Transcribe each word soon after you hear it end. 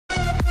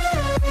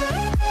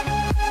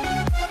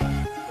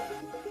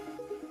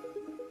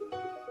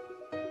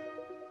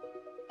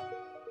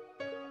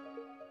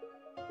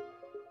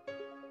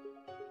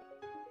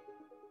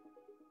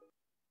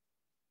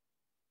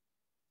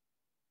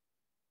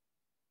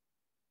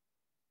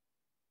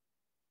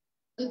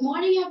Good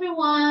morning,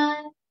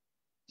 everyone.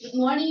 Good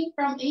morning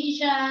from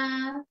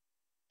Asia.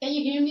 Can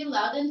you hear me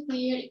loud and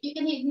clear? If you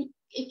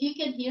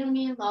can hear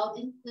me loud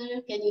and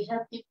clear, can you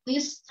help me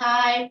please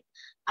type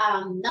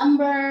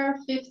number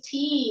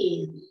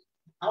 15,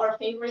 our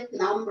favorite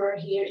number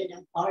here in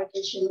Empower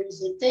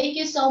Consumerism. Thank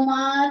you so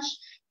much,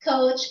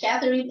 Coach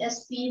Catherine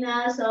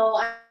Espina.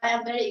 So I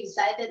am very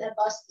excited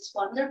about these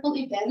wonderful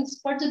events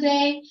for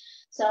today.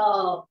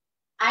 So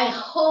I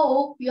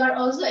hope you are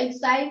also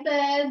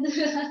excited.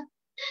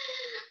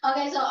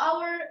 Okay, so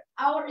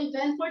our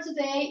event for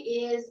today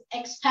is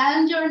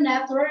expand your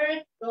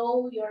network,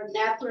 grow your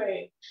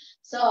network.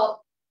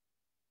 So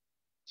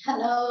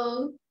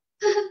hello,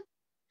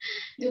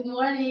 good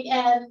morning,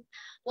 and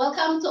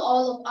welcome to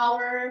all of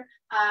our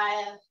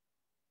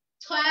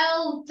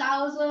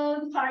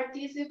 12,000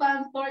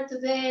 participants for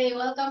today.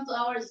 Welcome to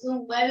our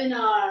Zoom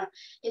webinar.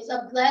 It's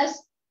a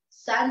blessed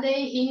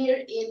Sunday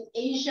here in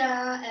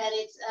Asia, and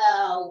it's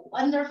a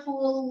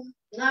wonderful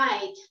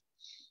night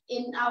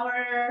in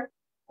our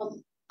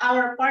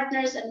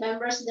partners and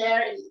members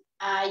there in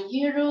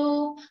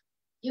Europe,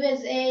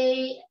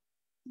 USA,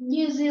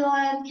 New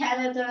Zealand,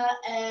 Canada,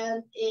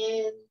 and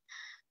in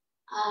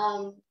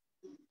um,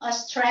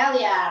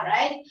 Australia,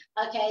 right?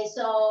 Okay,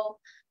 so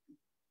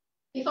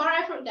before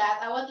I forget,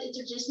 I want to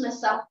introduce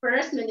myself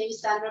first. My name is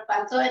Sandra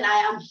Panto, and I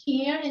am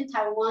here in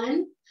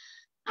Taiwan.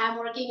 I'm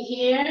working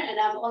here, and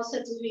I'm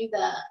also doing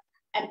the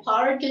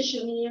empowered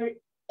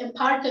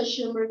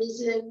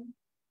consumerism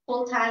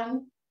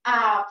full-time,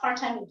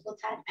 part-time and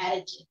full-time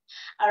attitude.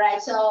 All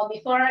right. So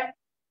before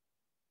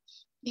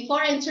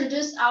I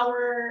introduce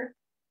our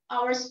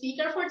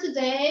speaker for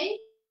today,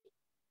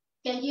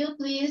 can you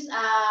please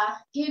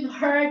give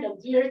her the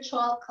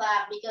virtual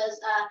clap because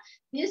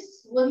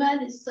this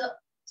woman is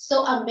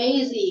so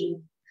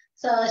amazing.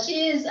 So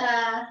she is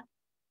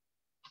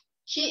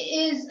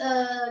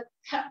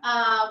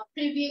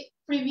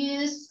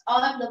previous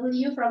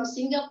OFW from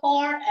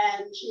Singapore,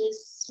 and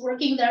she's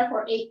working there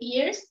for 8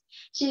 years.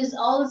 She's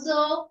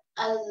also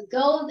a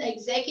gold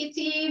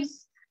executive,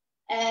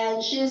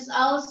 and she's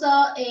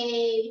also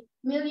a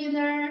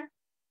millionaire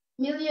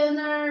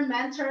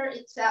mentor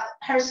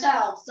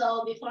herself.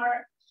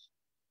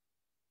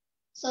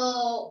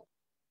 So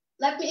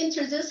let me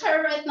introduce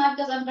her right now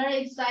because I'm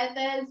very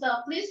excited.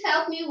 So please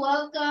help me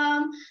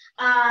welcome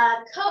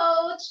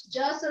Coach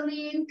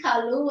Jocelyn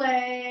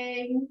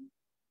Kalueng.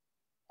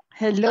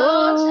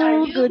 Hello, Coach,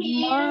 are you good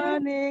here?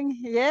 morning.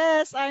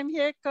 Yes, I'm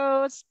here,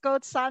 Coach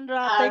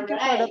Sandra. Thank you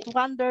for that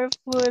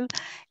wonderful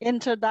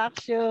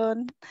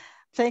introduction.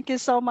 Thank you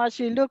so much.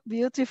 You look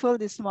beautiful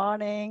this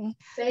morning.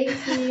 Thank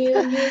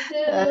you. You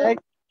too.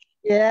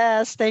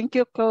 Yes, thank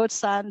you, Coach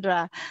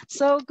Sandra.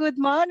 So good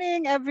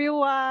morning,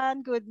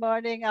 everyone. Good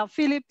morning,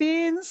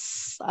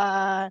 Philippines.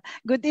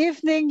 Good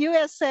evening,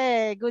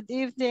 USA. Good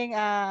evening,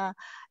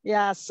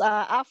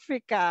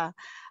 Africa.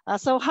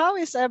 So how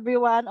is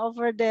everyone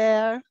over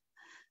there?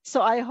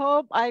 So I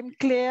hope I'm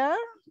clear.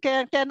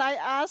 Can I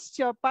ask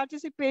your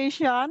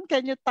participation?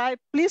 Can you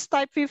please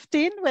type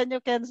 15 when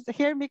you can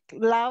hear me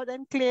loud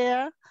and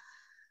clear?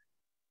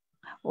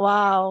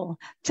 Wow.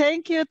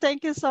 Thank you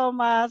so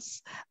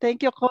much.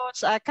 Thank you,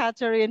 Coach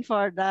Catherine,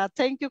 for that.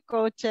 Thank you,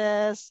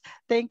 coaches.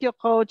 Thank you,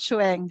 Coach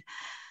Weng.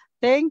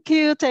 Thank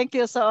you.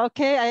 So,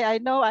 okay, I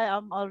know I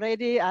am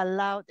already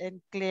loud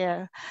and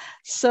clear.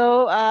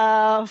 So,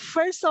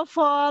 first of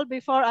all,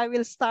 before I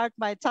will start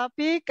my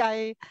topic,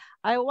 I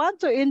want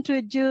to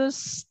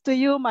introduce to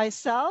you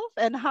myself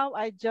and how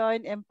I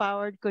joined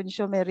Empowered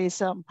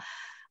Consumerism.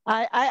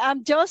 I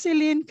am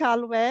Jocelyn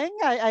Calweng.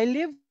 I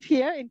live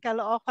here in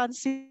Caloocan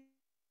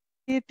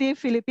City,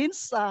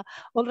 Philippines,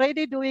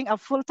 already doing a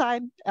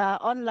full-time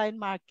online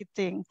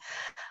marketing.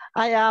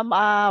 I am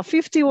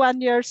 51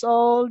 years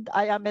old.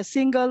 I am a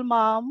single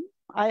mom.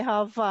 I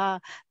have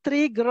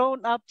 3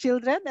 grown-up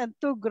children and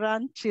 2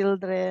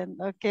 grandchildren.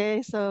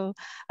 Okay, so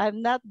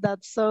I'm not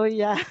that so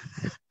young,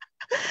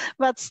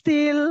 but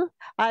still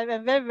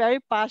I'm very, very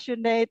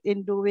passionate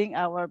in doing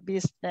our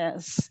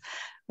business.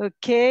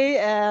 Okay,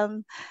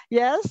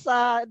 yes,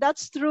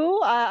 that's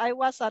true. I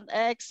was an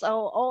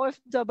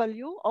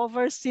ex-OFW,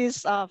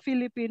 overseas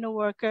Filipino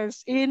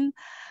workers in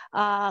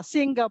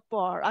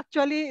Singapore.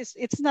 Actually,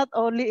 it's not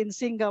only in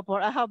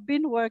Singapore. I have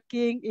been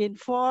working in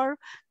 4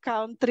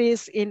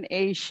 countries in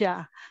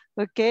Asia.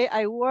 Okay,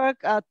 I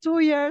work 2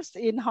 years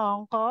in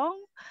Hong Kong.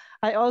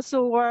 I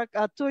also work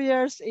 2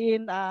 years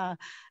in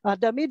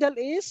the Middle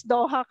East,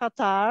 Doha,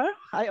 Qatar.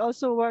 I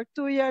also worked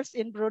 2 years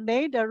in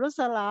Brunei,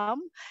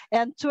 Darussalam,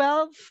 and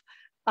 12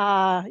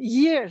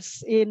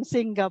 years in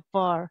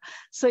Singapore.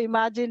 So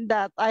imagine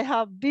that I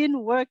have been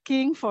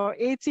working for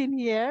 18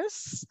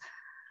 years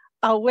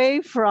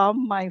away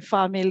from my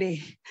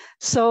family.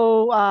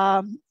 So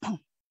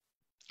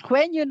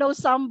when you know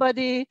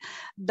somebody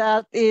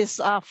that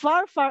is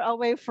far, far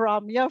away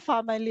from your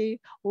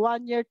family,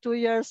 1 year, 2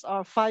 years,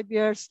 or 5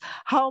 years,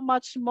 how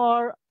much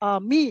more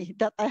me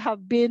that I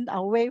have been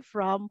away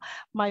from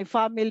my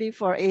family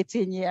for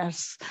 18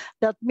 years.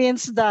 That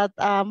means that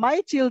my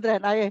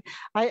children, I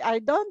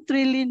don't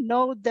really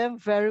know them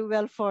very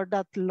well for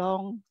that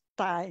long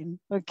time.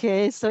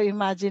 Okay, so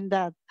imagine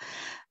that.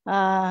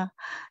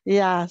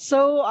 Yeah,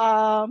 so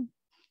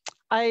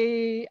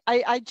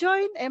I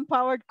joined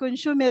Empowered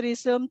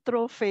Consumerism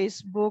through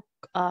Facebook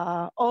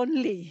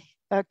only.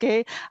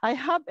 Okay, I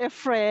have a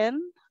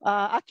friend.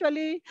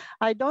 Actually,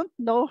 I don't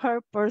know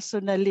her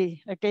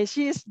personally. Okay,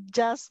 she is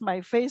just my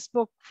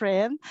Facebook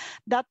friend.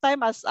 That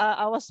time, as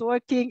I was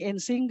working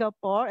in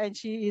Singapore, and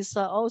she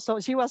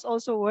was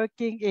also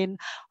working in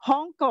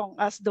Hong Kong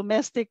as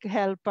domestic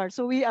helper.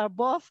 So we are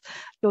both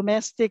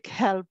domestic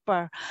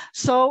helper.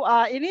 So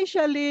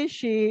initially,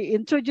 she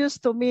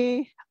introduced to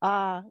me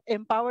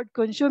Empowered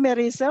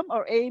Consumerism,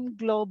 or AIM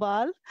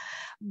Global,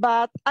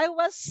 but I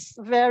was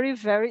very,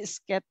 very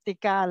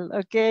skeptical.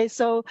 Okay,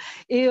 so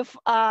if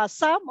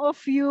some of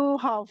you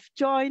have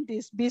joined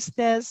this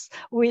business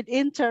with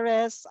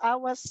interest, I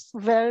was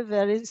very,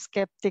 very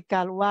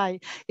skeptical. Why?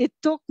 It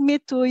took me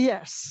 2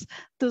 years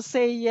to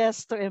say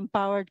yes to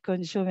Empowered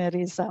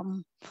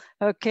Consumerism.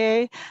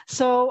 Okay,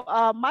 so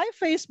my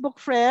Facebook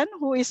friend,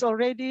 who is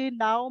already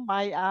now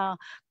my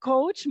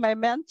coach, my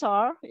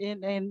mentor in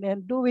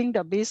doing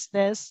the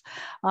business,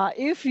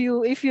 if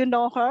you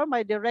know her,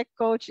 my direct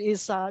coach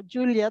is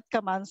Juliet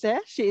Camanse.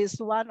 She is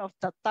one of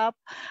the top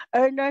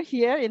earner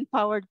here in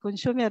Empowered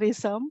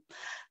Consumerism.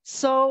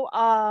 So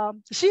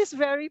she's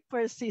very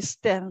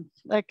persistent.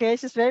 Okay,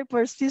 she's very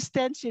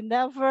persistent. She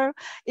never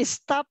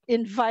stopped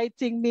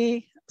inviting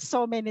me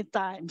so many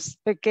times.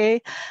 Okay,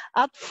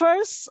 at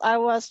first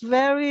I was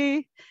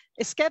very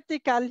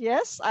skeptical.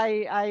 Yes,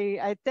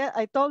 I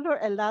told her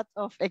a lot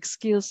of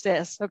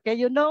excuses. Okay,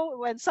 you know,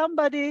 when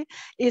somebody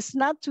is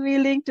not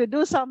willing to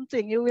do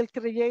something, you will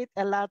create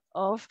a lot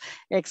of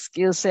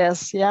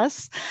excuses.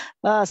 Yes,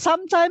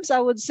 sometimes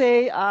I would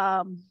say,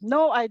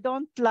 no, I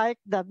don't like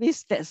the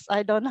business.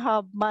 I don't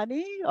have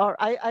money, or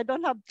I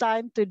don't have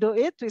time to do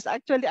it. Which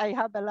actually I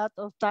have a lot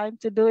of time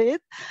to do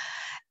it.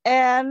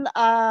 And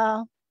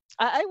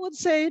I would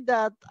say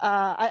that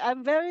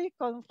I'm very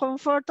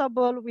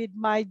comfortable with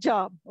my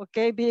job.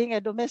 Okay, being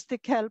a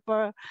domestic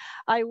helper,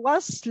 I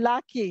was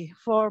lucky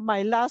for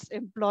my last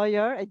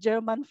employer, a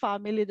German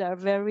family. They are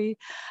very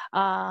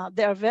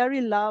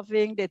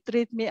loving. They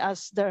treat me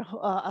as their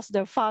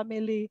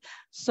family.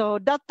 So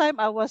that time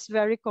I was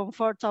very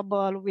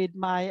comfortable with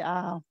my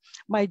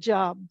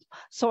job.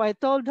 So I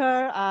told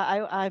her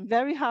I'm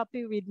very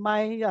happy with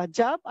my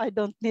job. I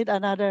don't need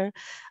another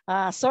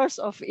source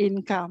of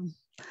income.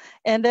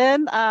 And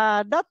then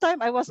that time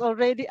I was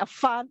already a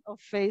fan of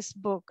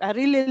Facebook. I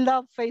really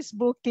love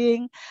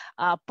Facebooking,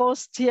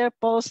 post here,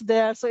 post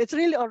there. So it's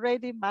really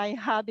already my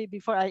hobby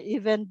before I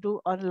even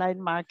do online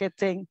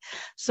marketing.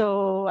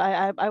 So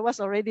I was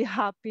already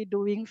happy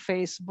doing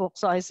Facebook.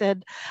 So I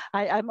said,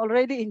 I'm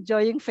already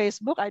enjoying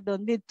Facebook. I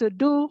don't need to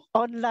do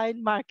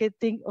online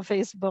marketing or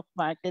Facebook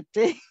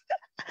marketing.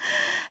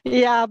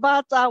 Yeah,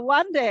 but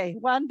one day,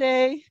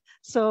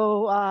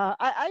 so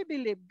I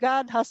believe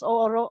God has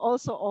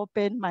also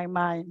opened my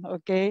mind.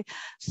 Okay,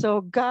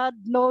 so God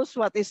knows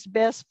what is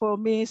best for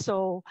me.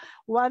 So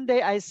one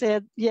day I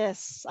said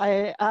yes.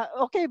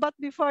 Okay, but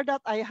before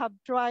that I have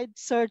tried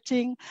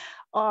searching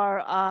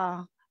or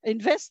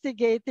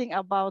investigating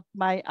about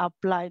my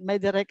upline, my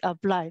direct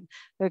upline.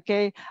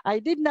 Okay, I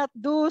did not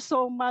do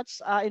so much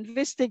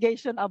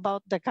investigation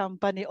about the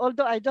company,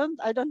 although I don't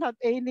have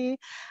any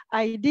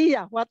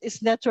idea what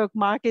is network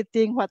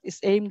marketing, what is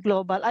AIM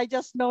Global. I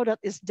just know that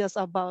it's just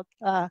about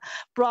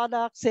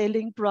product,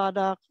 selling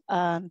product.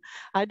 And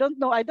I don't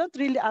know, I don't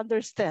really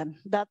understand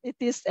that it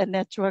is a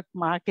network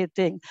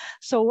marketing.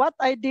 So what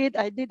I did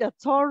a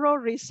thorough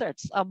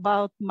research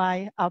about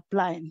my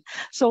upline.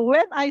 So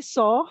when I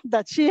saw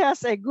that she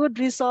has a good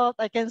result,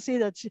 I can see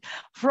that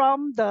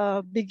from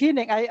the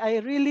beginning,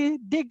 I really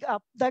dug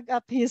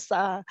up his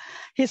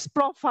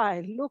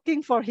profile,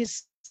 looking for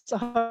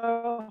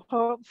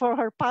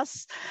her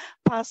past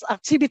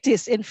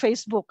activities in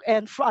Facebook,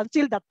 and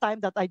until that time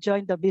that I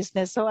joined the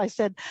business. So I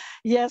said,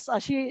 yes,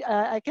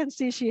 I can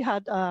see she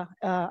had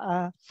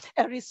a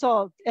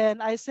result,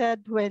 and I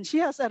said, when she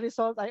has a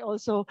result, I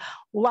also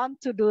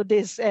want to do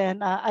this,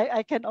 and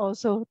I can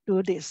also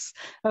do this.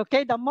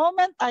 Okay, the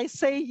moment I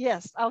say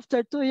yes,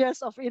 after 2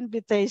 years of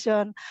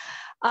invitation,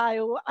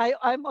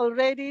 I'm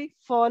already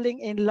falling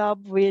in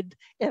love with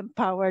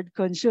empowered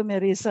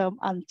consumerism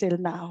until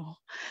now.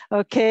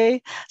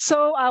 Okay,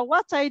 so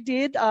what I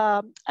did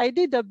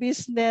the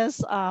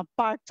business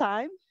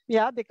part-time.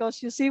 Yeah,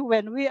 because you see,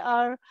 when we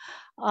are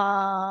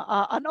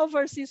an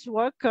overseas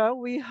worker,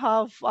 we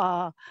have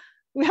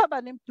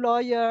an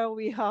employer,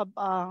 we have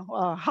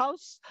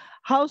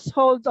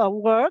household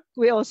work,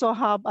 we also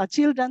have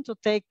children to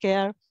take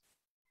care.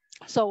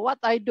 So what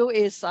I do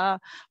is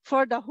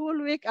for the whole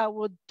week, I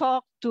would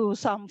talk to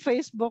some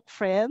Facebook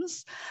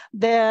friends.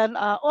 Then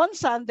on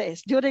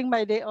Sundays, during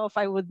my day off,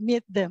 I would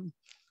meet them.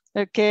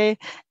 Okay,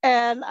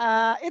 and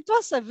it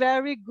was a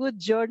very good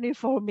journey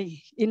for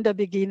me in the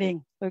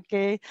beginning.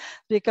 Okay,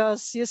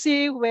 because you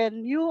see,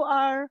 when you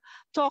are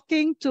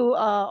talking to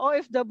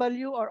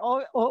OFW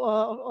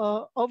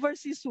or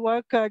overseas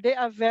worker, they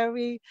are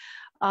very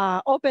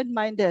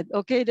open-minded.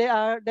 Okay, they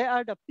are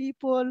the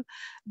people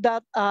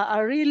that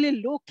are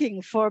really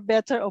looking for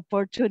better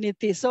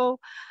opportunity. So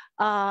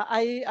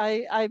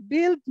I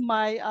built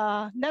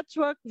my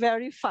network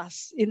very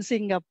fast in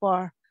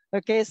Singapore.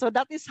 Okay, so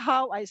that is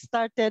how I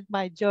started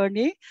my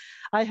journey.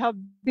 I have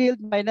built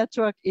my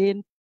network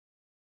in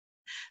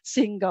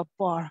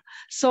Singapore.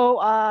 So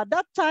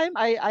that time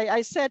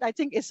I said, I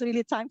think it's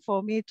really time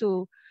for me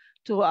to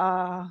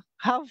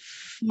have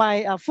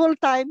my full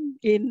time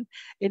in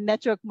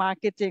network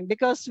marketing,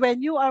 because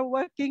when you are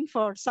working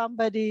for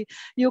somebody,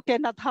 you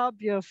cannot have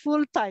your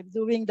full time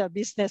doing the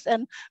business.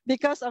 And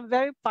because I'm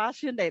very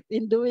passionate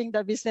in doing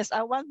the business,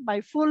 I want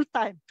my full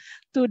time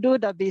to do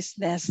the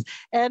business.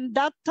 And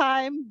that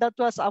time, that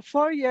was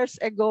 4 years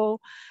ago,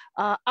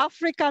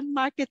 African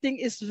marketing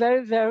is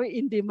very, very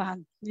in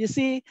demand. You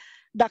see,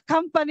 the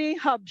company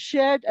have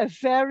shared a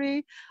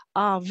very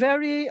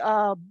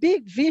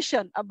big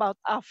vision about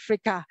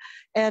Africa.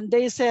 And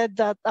they said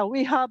that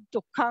we have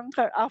to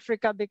conquer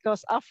Africa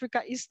because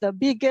Africa is the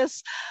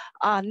biggest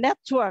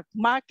network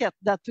market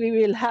that we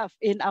will have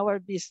in our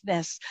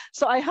business.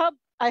 So I have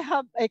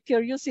a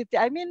curiosity.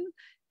 I mean,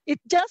 it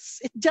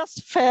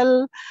just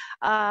fell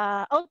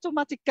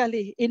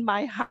automatically in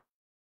my heart.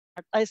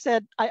 I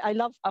said, I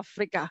love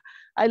Africa.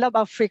 I love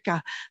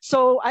Africa.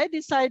 So I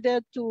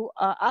decided to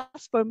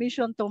ask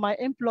permission to my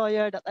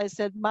employer, that I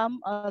said, Ma'am,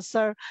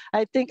 sir,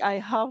 I think I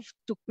have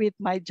to quit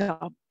my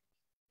job.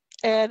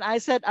 And I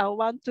said, I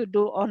want to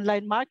do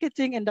online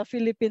marketing in the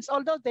Philippines.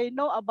 Although they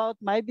know about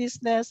my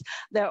business,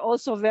 they're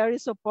also very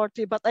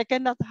supportive, but I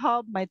cannot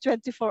have my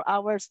 24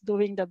 hours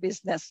doing the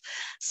business.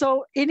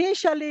 So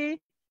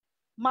initially,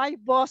 my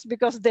boss,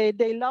 because they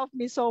love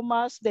me so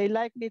much, they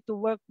like me to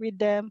work with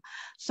them,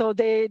 so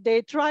they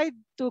tried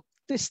to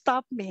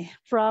stop me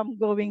from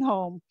going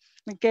home.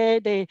 Okay,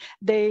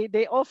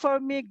 they offer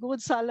me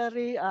good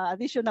salary,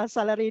 additional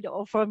salary. They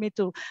offer me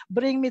to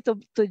bring me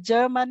to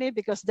Germany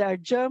because they are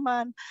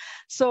German.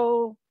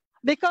 So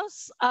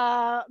because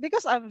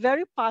I'm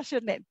very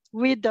passionate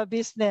with the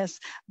business,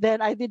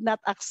 then I did not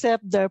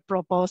accept their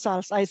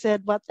proposals. I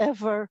said,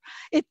 whatever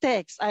it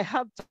takes, I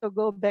have to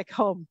go back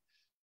home.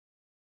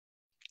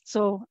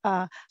 So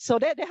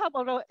they have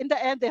already, in the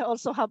end, they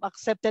also have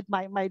accepted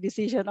my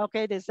decision.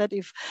 Okay, they said,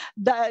 if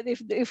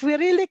we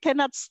really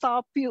cannot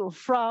stop you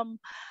from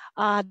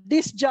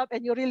this job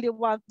and you really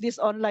want this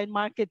online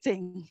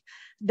marketing,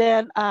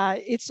 then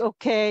it's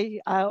okay.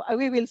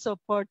 We will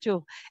support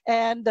you.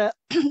 And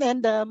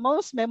and the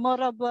most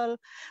memorable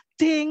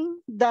thing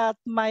that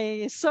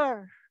my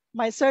sir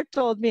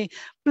told me,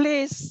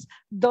 please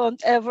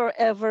don't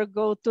ever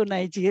go to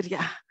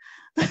Nigeria.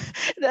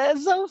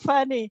 That's so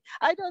funny.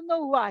 I don't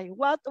know why.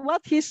 What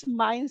is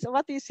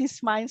his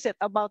mindset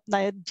about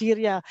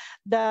Nigeria?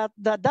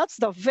 That's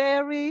the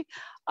very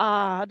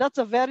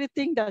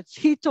thing that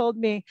he told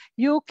me.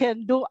 You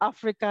can do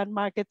African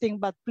marketing,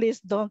 but please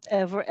don't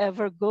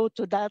ever go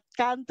to that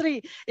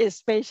country,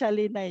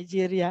 especially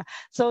Nigeria.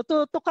 So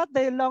to cut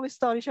the long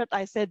story short,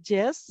 I said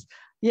yes.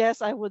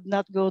 Yes, I would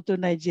not go to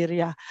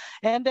Nigeria.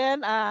 And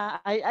then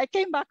I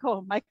came back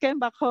home. I came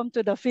back home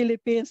to the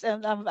Philippines,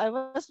 and I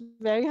was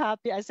very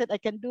happy. I said, I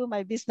can do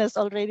my business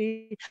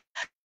already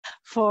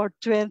for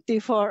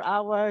 24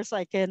 hours.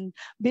 I can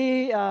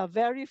be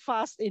very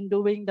fast in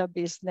doing the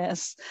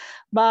business.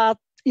 But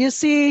you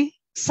see,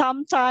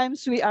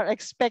 sometimes we are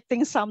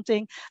expecting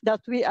something that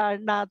we are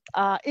not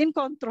in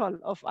control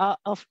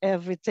of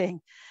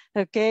everything.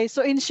 Okay,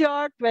 so in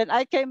short, when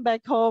I came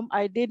back home,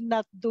 I did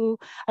not do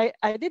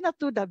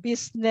the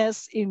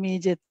business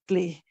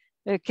immediately.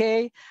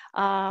 Okay,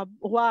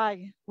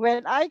 why?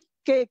 When I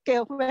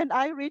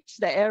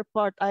reached the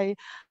airport, I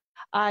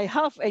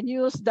have a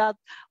news that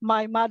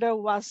my mother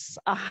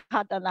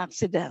had an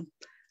accident.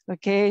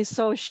 Okay,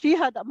 so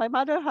my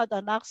mother had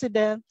an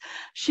accident.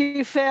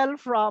 She fell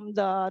from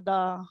the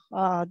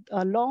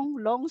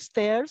long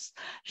stairs.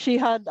 She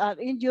had an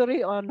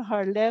injury on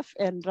her left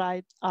and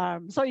right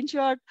arm. So in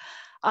short,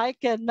 I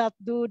cannot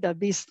do the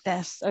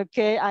business.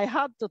 Okay, I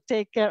have to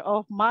take care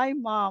of my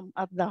mom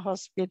at the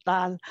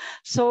hospital.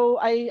 So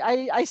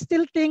I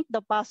still think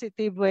the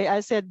positive way. I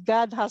said,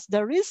 God has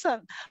the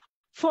reason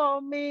for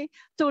me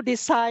to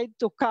decide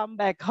to come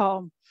back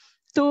home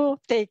to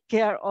take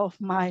care of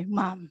my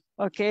mom.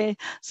 Okay,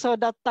 so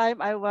that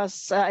time I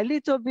was a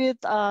little bit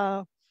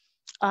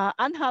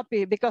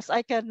unhappy because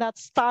I cannot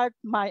start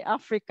my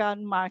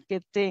African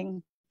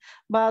marketing.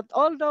 But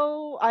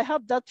although I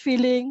have that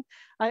feeling,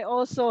 I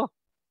also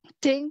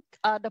think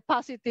the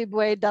positive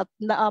way that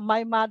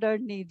my mother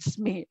needs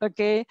me.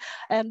 Okay,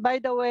 and by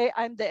the way,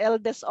 I'm the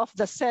eldest of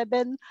the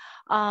 7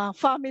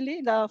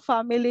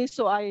 family,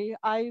 so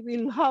I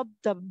will have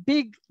the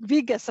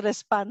biggest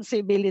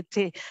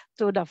responsibility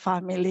to the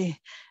family.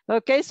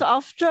 Okay, so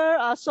after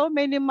so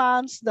many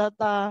months that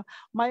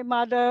my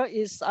mother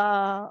is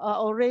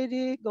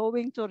already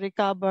going to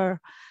recover,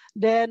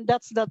 then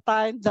that's the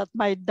time that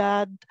my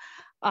dad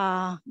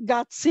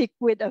got sick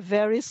with a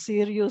very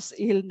serious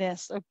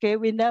illness. Okay,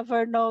 we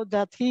never know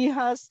that he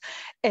has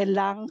a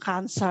lung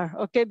cancer.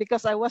 Okay,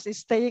 because I was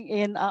staying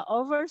in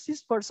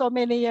overseas for so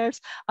many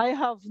years, I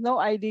have no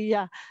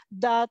idea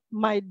that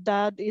my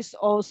dad is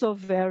also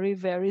very,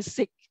 very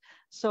sick.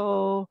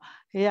 So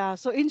yeah,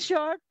 so in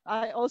short,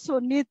 I also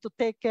need to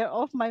take care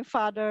of my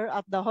father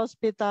at the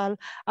hospital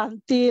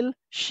until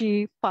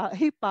he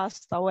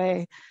passed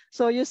away.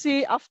 So you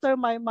see, after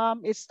my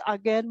mom, it's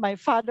again my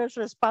father's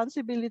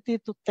responsibility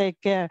to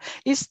take care.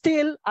 It's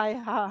still, I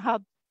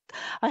have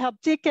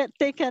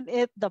taken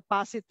it the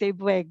positive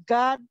way.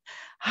 God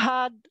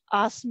had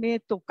asked me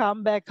to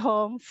come back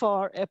home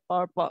for a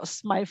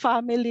purpose. My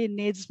family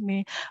needs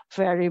me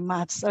very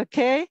much,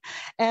 okay?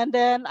 And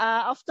then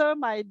after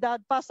my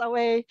dad passed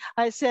away,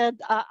 I said,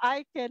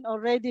 I can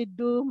already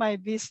do my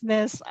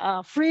business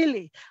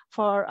freely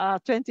for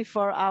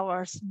 24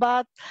 hours.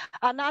 But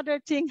another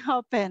thing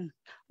happened.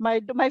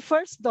 My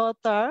first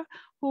daughter,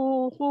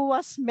 who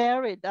was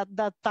married at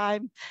that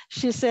time,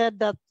 she said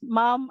that,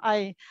 Mom,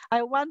 I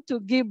want to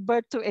give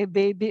birth to a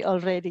baby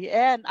already,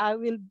 and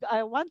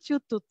I want you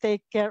to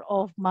take care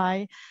of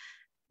my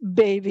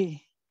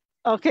baby.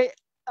 Okay.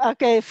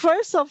 Okay.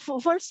 First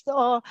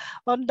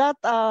on that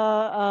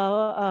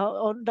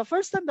on the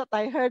first time that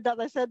I heard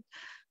that, I said,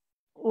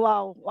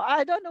 wow,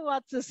 I don't know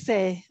what to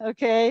say.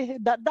 Okay.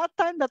 That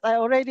time that I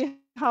already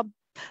have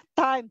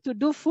time to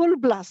do full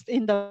blast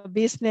in the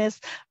business,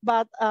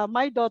 but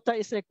my daughter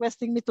is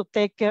requesting me to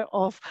take care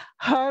of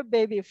her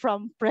baby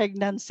from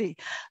pregnancy.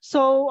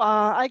 So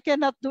I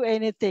cannot do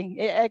anything.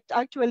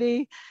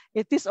 Actually,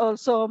 it is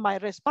also my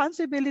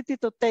responsibility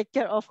to take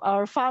care of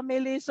our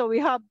family. So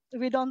we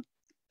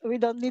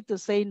don't need to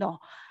say no.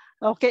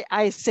 Okay,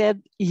 I said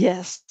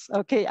yes.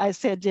 Okay, I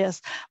said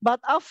yes.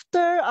 But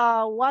after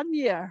 1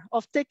 year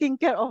of taking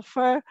care of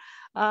her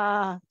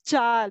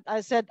child, I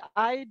said,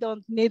 I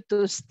don't need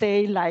to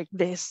stay like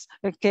this.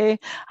 Okay,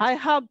 I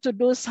have to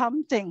do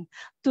something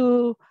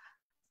to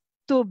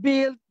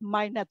build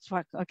my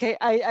network. Okay,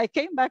 I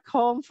came back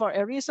home for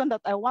a reason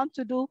that I want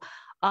to do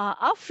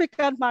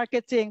African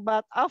marketing,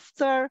 but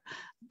after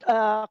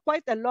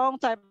quite a long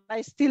time,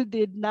 I still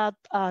did not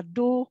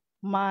do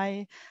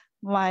my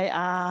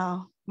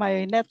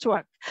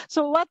network.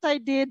 So what I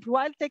did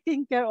while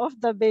taking care of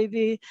the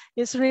baby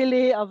is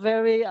really a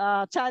very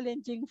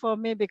challenging for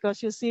me,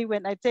 because you see,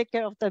 when I take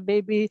care of the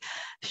baby,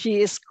 she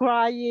is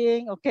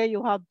crying. Okay,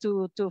 you have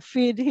to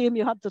feed him,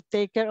 you have to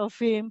take care of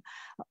him,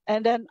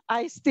 and then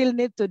I still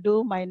need to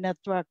do my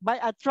network.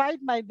 But I tried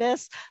my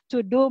best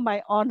to do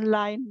my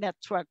online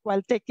network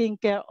while taking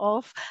care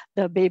of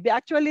the baby.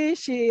 Actually,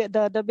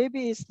 the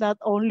baby is not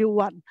only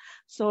one,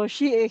 so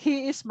he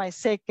is my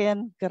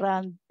second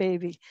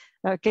grandbaby.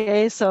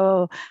 Okay,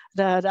 so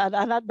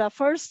the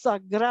first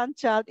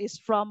grandchild is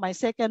from my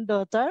second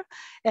daughter,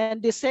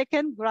 and the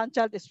second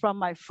grandchild is from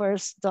my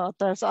first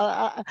daughter. So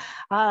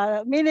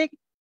meaning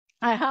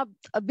I have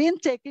been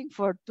taking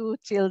for 2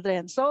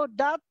 children. So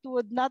that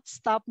would not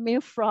stop me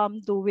from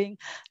doing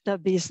the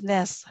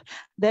business.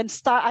 Then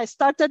I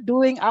started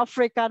doing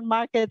African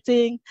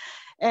marketing,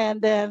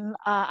 and then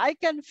I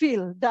can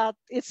feel that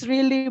it's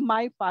really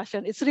my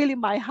passion. It's really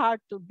my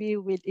heart to be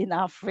within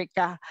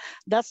Africa.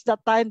 That's the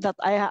time that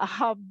I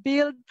have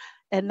built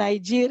a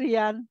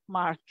Nigerian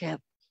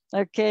market.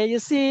 Okay, you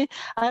see,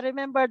 I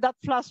remember that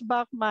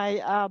flashback.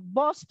 My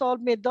boss told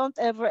me, don't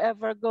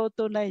ever go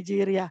to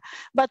Nigeria.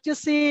 But you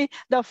see,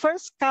 the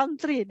first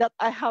country that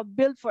I have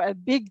built for a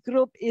big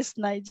group is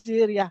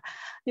Nigeria.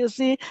 You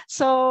see,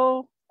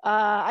 so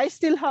I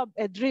still have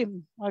a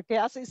dream. Okay,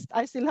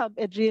 I still have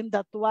a dream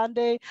that one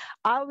day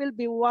I will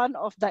be one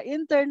of the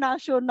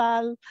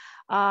international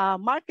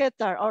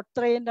marketer or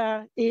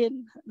trainer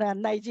in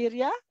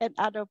Nigeria and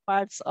other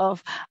parts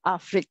of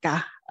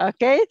Africa.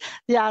 Okay,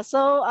 yeah,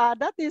 so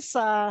that is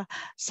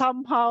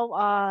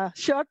somehow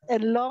short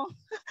and long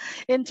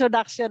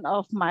introduction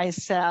of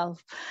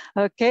myself.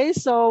 Okay,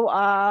 so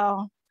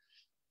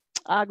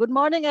good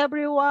morning,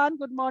 everyone.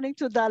 Good morning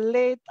to the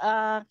late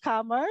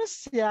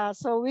comers. Yeah,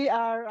 so we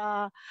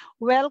are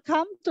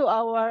welcome to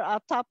our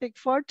topic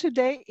for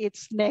today.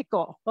 It's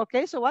NECO.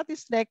 Okay, so what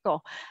is NECO?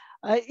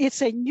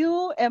 It's a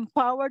new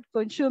empowered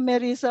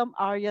consumerism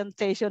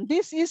orientation.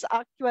 This is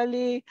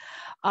actually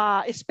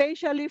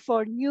especially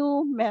for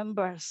new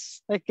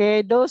members,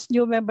 okay? Those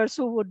new members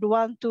who would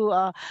want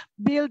to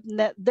build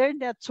their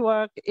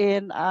network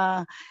in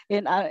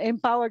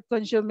empowered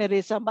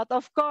consumerism. But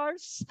of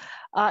course,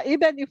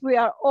 even if we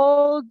are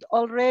old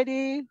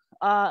already,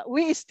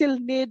 we still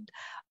need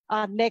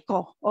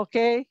NECO,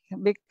 okay?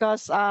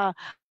 Because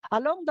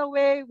along the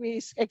way,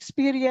 we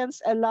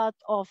experience a lot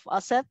of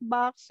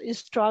setbacks,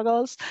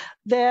 struggles.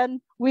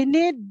 Then we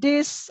need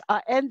this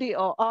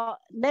NDO,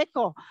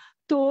 NECO,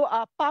 to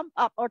pump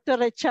up or to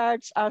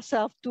recharge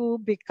ourselves to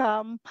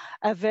become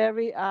a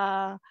very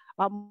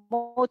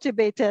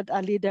motivated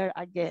leader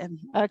again.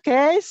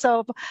 Okay,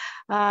 so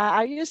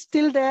are you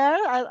still there?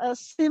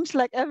 Seems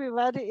like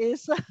everybody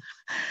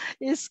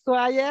is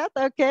quiet.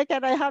 Okay,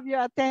 can I have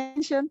your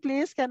attention,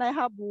 please? Can I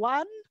have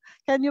one?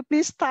 Can you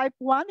please type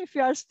one if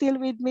you are still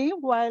with me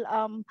while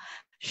I'm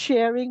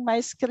sharing my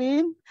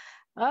screen?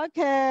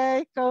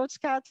 Okay, Coach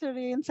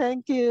Catherine,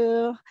 thank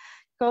you.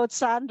 Coach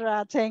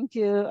Sandra, thank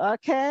you.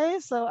 Okay,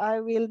 so I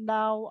will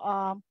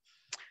now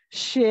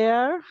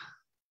share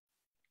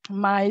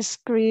my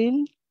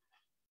screen.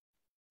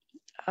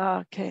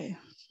 Okay.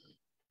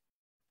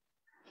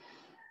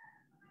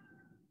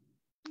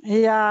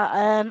 Yeah,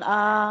 and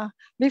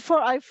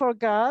before I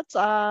forgot,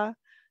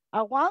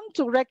 I want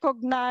to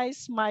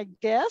recognize my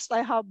guest.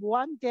 I have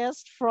one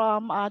guest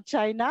from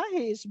China.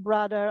 He is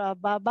Brother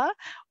Baba.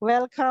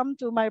 Welcome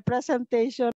to my presentation.